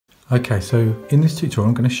Okay, so in this tutorial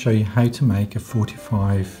I'm going to show you how to make a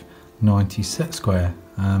 45/90 set square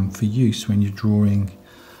for use when you're drawing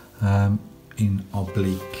in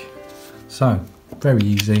oblique. So very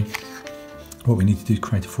easy. What we need to do is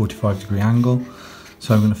create a 45-degree angle.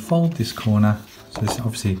 So I'm going to fold this corner. So this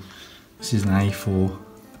is an A4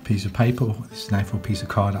 piece of paper. This is an A4 piece of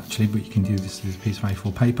card actually, but you can do this as a piece of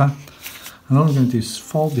A4 paper. And all I'm going to do is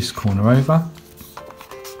fold this corner over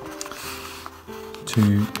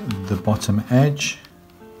to the bottom edge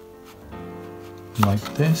like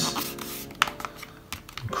this.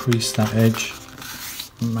 Crease that edge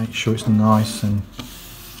and make sure it's nice and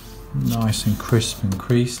crisp and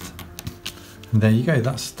creased. And there you go.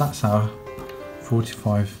 That's our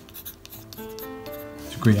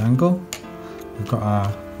 45-degree angle. We've got our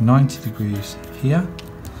 90 degrees here,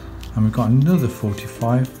 and we've got another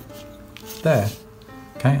 45 there.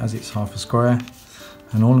 Okay, as it's half a square.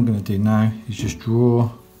 And all I'm going to do now is just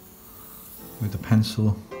draw with the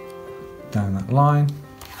pencil down that line,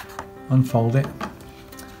 unfold it,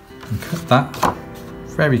 and cut that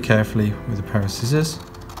very carefully with a pair of scissors.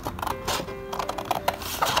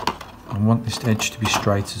 I want this edge to be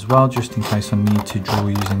straight as well, just in case I need to draw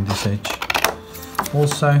using this edge.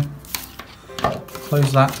 Also,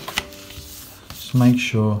 close that, just make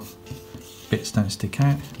sure bits don't stick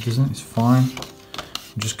out. If it doesn't, it's fine.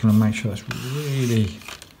 I'm just going to make sure that's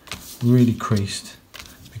really creased,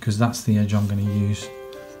 because that's the edge I'm going to use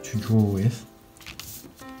to draw with.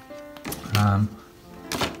 And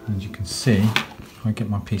you can see, if I get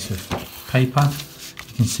my piece of paper,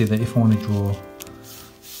 you can see that if I want to draw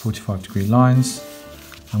 45-degree lines,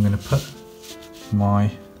 I'm going to put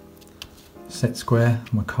my set square,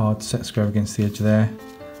 my card set square against the edge there,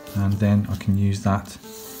 and then I can use that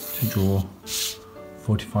to draw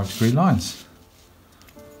 45-degree lines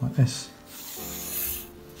like this.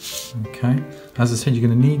 Okay, as I said, you're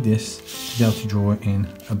going to need this to be able to draw it in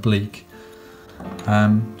oblique.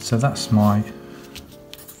 So that's my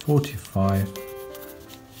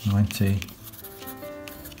 45/90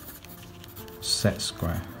 set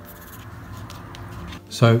square.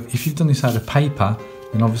 So if you've done this out of paper,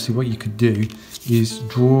 then obviously what you could do is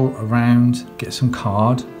draw around, get some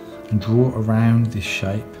card and draw around this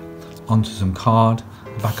shape onto some card,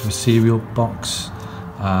 the back of a cereal box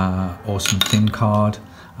or some thin card,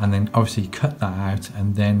 and then obviously cut that out,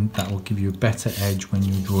 and then that will give you a better edge when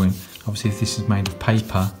you're drawing. Obviously if this is made of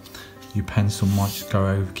paper, your pencil might just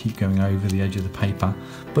keep going over the edge of the paper,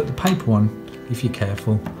 but the paper one, if you're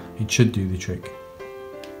careful, it should do the trick.